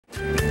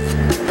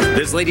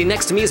This lady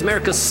next to me is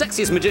America's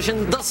sexiest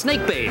magician, the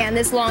Snake Babe. And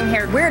this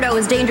long-haired weirdo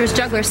is dangerous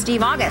juggler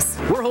Steve August.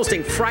 We're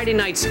hosting Friday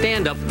Night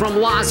Stand-Up from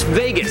Las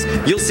Vegas.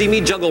 You'll see me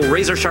juggle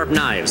razor-sharp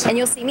knives. And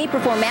you'll see me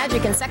perform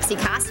magic in sexy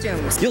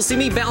costumes. You'll see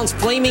me balance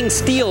flaming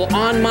steel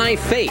on my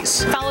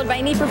face. Followed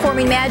by me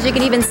performing magic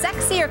in even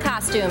sexier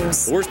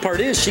costumes. The worst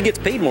part is, she gets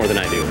paid more than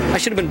I do. I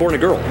should have been born a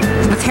girl.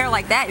 With hair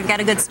like that, you've got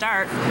a good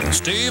start.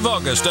 Steve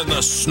August and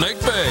the Snake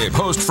Babe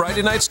host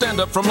Friday Night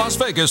Stand-Up from Las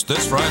Vegas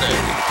this Friday.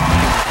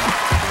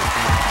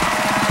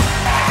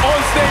 On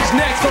stage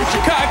next from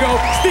Chicago,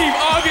 Steve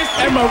August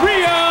and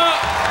Maria.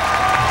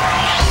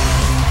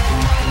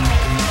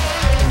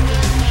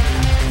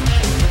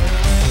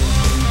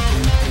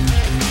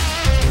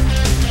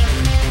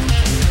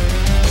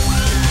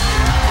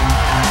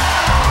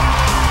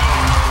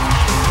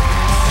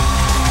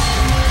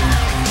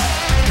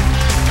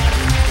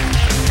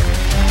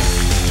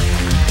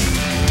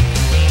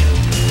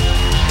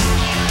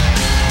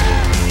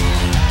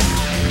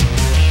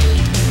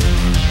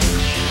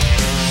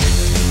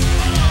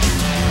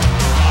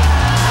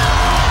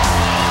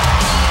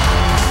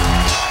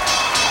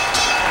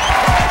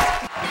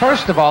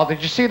 First of all,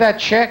 did you see that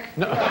chick?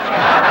 No,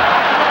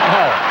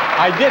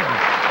 I didn't.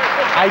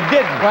 I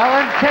didn't. Well,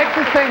 then take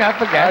the thing up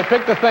again. I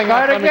picked the thing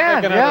up. Start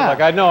again. Yeah.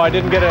 I know. I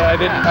didn't get it. I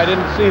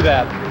didn't see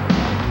that.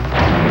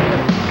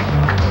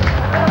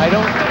 I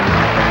don't.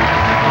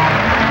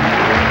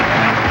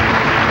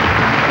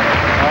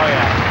 Oh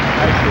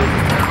yeah. I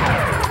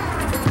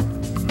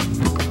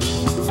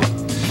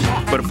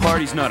see. But a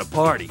party's not a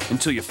party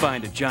until you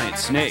find a giant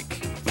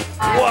snake.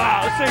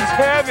 Wow, this thing's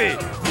heavy.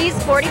 He's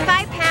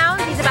 45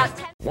 pounds. He's about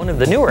 10. One of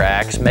the newer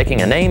acts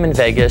making a name in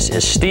Vegas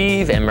is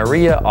Steve and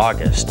Maria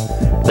August.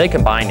 They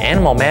combine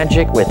animal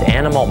magic with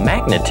animal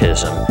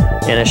magnetism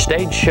in a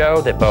stage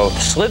show that both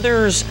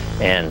slithers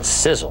and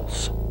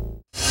sizzles.